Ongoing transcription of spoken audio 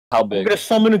How I'm big? gonna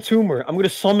summon a tumor. I'm gonna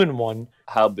summon one.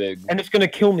 How big? And it's gonna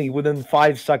kill me within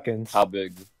 5 seconds. How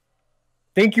big?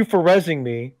 Thank you for rezzing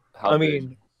me. How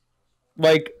big?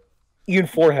 Like, Ian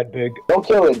Forehead big. Don't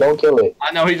kill it, don't kill it.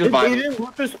 I know he just They didn't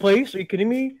loot this place? Are you kidding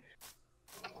me?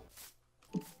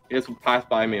 He just passed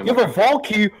by me. You have a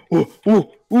Valky!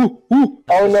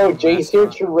 Oh no, Jay's here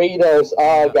to raid us.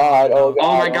 Oh god, oh god.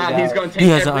 Oh my god, he's gonna take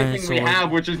everything we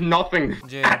have, which is nothing.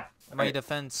 Jay, my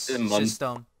defense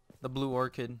system. The blue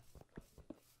orchid.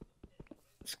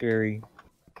 Scary.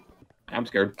 I'm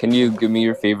scared. Can you give me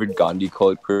your favorite Gandhi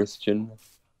quote, Christian?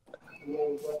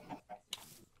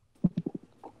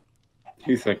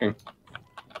 He's thinking.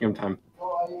 Give him time.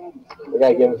 We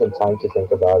gotta give him some time to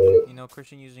think about it. You know,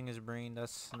 Christian using his brain,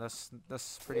 that's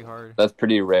pretty hard. That's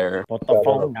pretty rare. Put the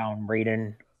phone down,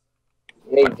 Raiden.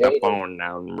 Hey, Put the Jaden. phone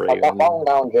down, Put the phone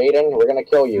down, Jaden. We're gonna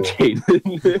kill you.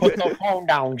 Jaden. Put the phone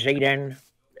down, Jaden.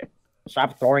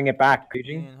 Stop throwing it back.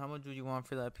 Ian, how much would you want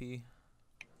for that pee?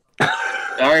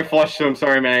 I already flushed him.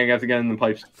 Sorry, man. I got to get in the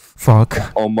pipes. Fuck.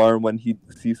 Omar when he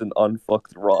sees an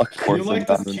unfucked rock. You like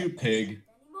this cute pig?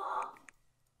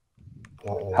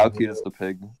 How cute is the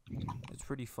pig? It's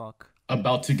pretty fuck.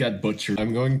 About to get butchered.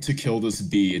 I'm going to kill this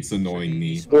bee. It's annoying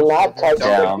me. Do not touch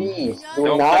the bees.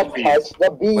 Do not touch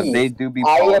the bees. But they do be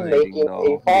I am making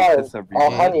a farm, a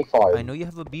honey farm. I know you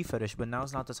have a bee fetish, but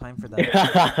now's not the time for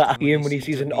that. Ian, when he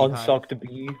sees an unsucked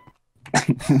bee.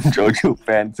 Jojo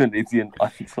fans when they see an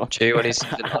unsucked. Jay, when he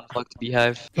sees an unfucked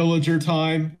beehive. Pillager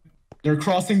time. They're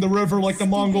crossing the river like the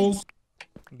Mongols.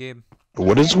 Gabe.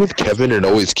 What is with Kevin and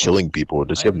always killing people?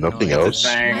 Does he have nothing else?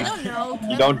 I don't know.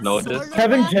 You don't know this?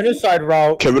 Kevin genocide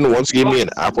route. Kevin once gave me an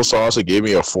applesauce and gave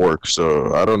me a fork,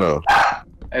 so I don't know.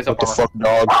 What the fuck,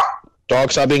 dog? Dog,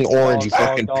 stop being orange, you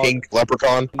fucking pink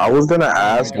leprechaun. I was gonna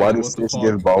ask, why does Fish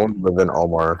give Bone, but then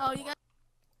Omar. Oh, you got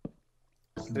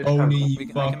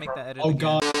Oh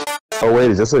god. Oh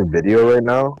wait, is this a video right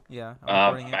now? Yeah.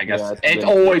 I guess it's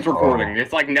always recording.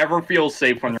 It's like never feels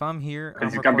safe when if I'm here,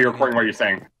 because he's gonna be recording what you're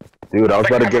saying. Dude, I was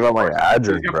about to give out my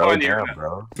address, bro. Damn,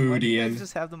 bro. Foodie and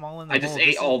just have them all in the I just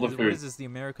ate all the food. What is this, the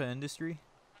America industry?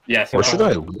 Yes. Where should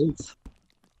I live?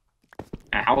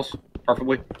 A house,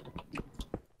 preferably.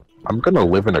 I'm gonna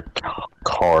live in a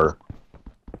car.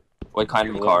 What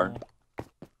kind of car?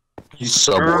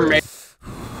 Subway.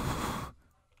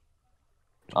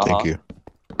 Thank you.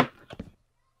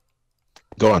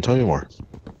 Go on, tell me more.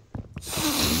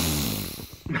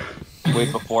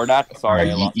 Wait, before that? Sorry,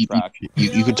 I lost track.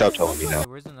 You can stop telling me now.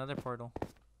 Where's another portal?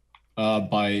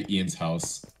 By Ian's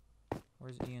house.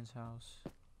 Where's Ian's house?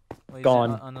 Wait,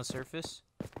 Gone. Is it on the surface?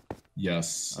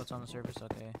 Yes. Oh, it's on the surface.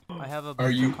 Okay. I have a Are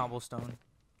you cobblestone.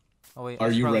 Oh wait.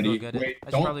 Are you ready? Wait,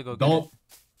 don't.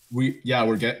 We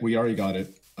already got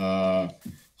it.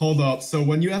 Hold up. So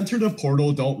when you enter the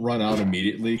portal, don't run out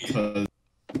immediately, cause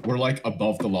we're like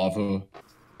above the lava.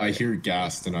 I hear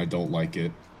gas and I don't like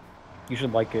it. You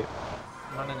should like it.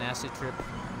 I'm on an acid trip.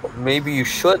 Maybe you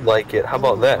should like it. How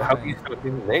about that? How can you be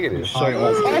negative?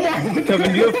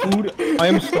 Kevin, do you have food? I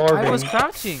am starving. I was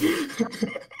crouching.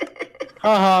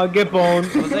 Haha, get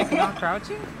boned. Was I not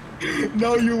crouching?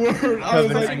 No, you weren't. I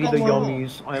was Kevin, like, I need the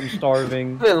yummies. I am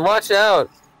starving. Kevin, watch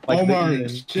out. Like Omar,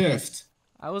 shift.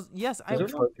 I was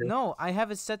okay? no, I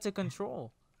have it set to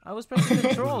control. I was pressing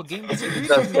control. Game disagrees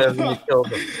That's with me. Kevin, you killed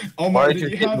him. Omar, Why did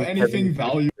did you you have hit me, anything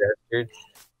Kevin? valuable?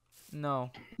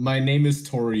 No. My name is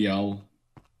Toriel.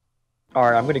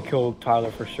 Alright, I'm gonna kill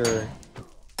Tyler for sure.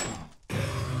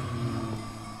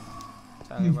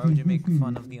 Tyler, why would you make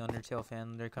fun of the Undertale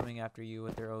fan? They're coming after you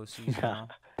with their OCs now.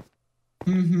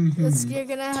 You're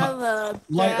gonna have a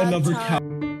Light bad another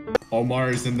time. cow. Omar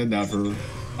is in the Never.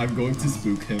 I'm going to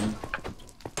spook him.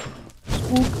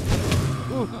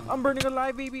 Ooh, I'm burning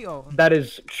alive, baby. Oh. That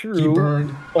is He true.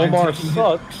 burned. Omar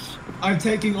sucks. I'm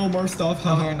taking Omar's stuff.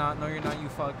 No, Haha. you're not. No, you're not. You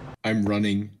fuck. I'm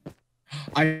running.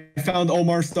 I found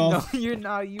Omar's stuff. No, you're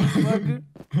not. You fuck.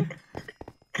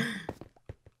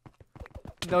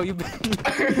 No, you. No.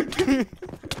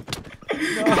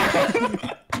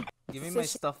 Give me my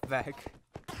stuff back.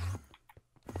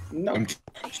 No. I'm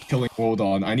killing. Hold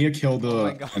on. I need to kill the. Oh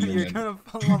my god, you're enderman. gonna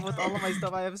fall in love with all of my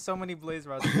stuff. I have so many blaze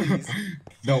rods, please.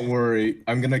 Don't worry.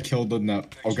 I'm gonna kill the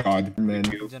net. Oh god. Man.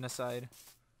 Genocide.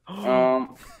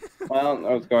 Well,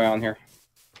 what's going on here?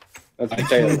 Let's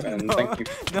potato and thank you.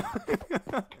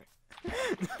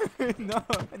 No.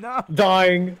 No.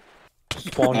 Dying.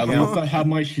 Spawn At count. least I have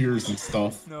my shears and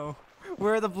stuff. No.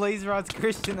 Where are the blaze rods,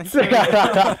 Christian?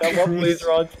 I I love blaze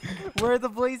rods. Where are the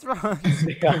blaze rods?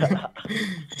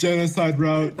 Genocide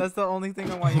route. That's the only thing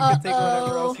I want. You can take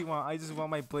whatever else you want. I just want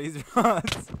my blaze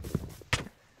rods.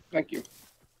 Thank you.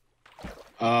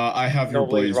 I have No your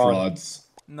blaze blaze rods.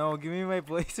 No, give me my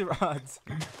blazer rods.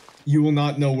 You will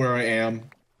not know where I am.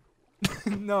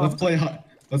 No.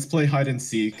 Let's play hide and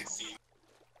seek.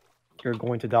 You're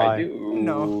going to die. I do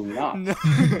not. No.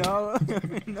 No.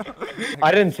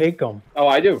 I didn't take them. Oh,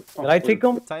 I do. Did I take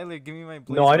them? Tyler, give me my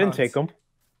blazer No, I didn't rods. take them.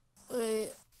 Wait.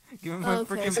 Give me my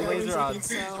Okay, freaking so blazer you can rods.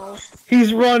 sell.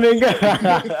 He's running.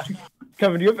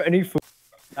 Kevin, do you have any food?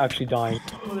 Actually dying.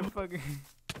 Motherfucker.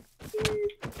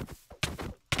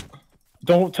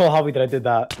 Don't tell Javi that I did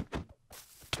that.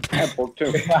 I have pork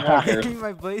too. Give me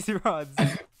my blazer rods.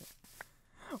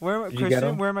 Where am I, Did you get Christian?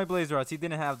 'em? Where are my blazer rods? He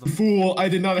didn't have them. Fool, I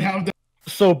did not have that.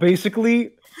 So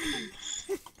basically,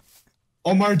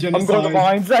 Omar genocide. I'm going to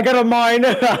mines. I got a mine.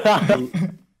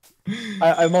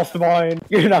 I must mine.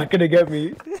 You're not gonna get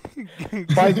me.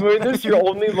 By doing this, you're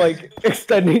only like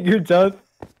extending your death.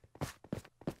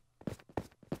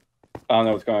 I don't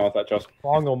know what's going on with that, Justin.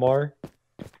 Wrong, Omar.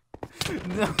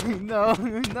 No.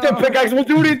 The pickaxe will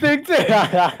do anything.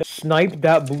 Snipe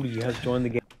that booty has joined the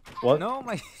game. What? No,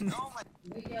 my.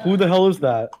 Who the hell is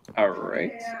that?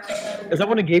 Alright. Is that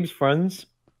one of Gabe's friends?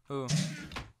 Who?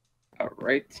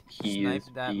 Alright. He Snipe is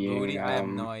that being, booty? I have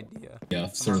no idea. Yeah,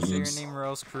 Say your servants. name or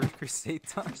else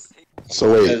Satan.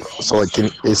 So wait, so like, can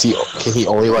he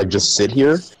only like just sit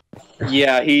here?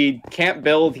 Yeah, he can't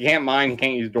build, he can't mine, he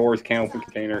can't use doors, can't open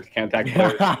containers, can't attack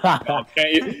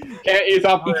players. He's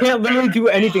up. He can't literally do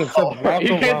anything except walk He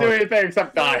can't around. do anything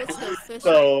except die. So,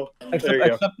 So, there you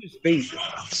go. Except his face.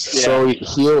 So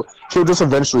he'll just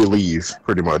eventually leave,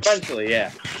 pretty much. Eventually,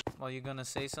 yeah. Well, you gonna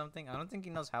say something? I don't think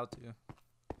he knows how to.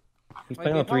 He's Wait,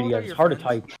 playing on babe, how old 3DS. are It's your hard to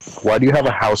friends? type. Why do you have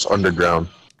a house underground?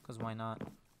 Cause why not?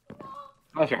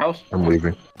 How's your house? I'm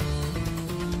leaving.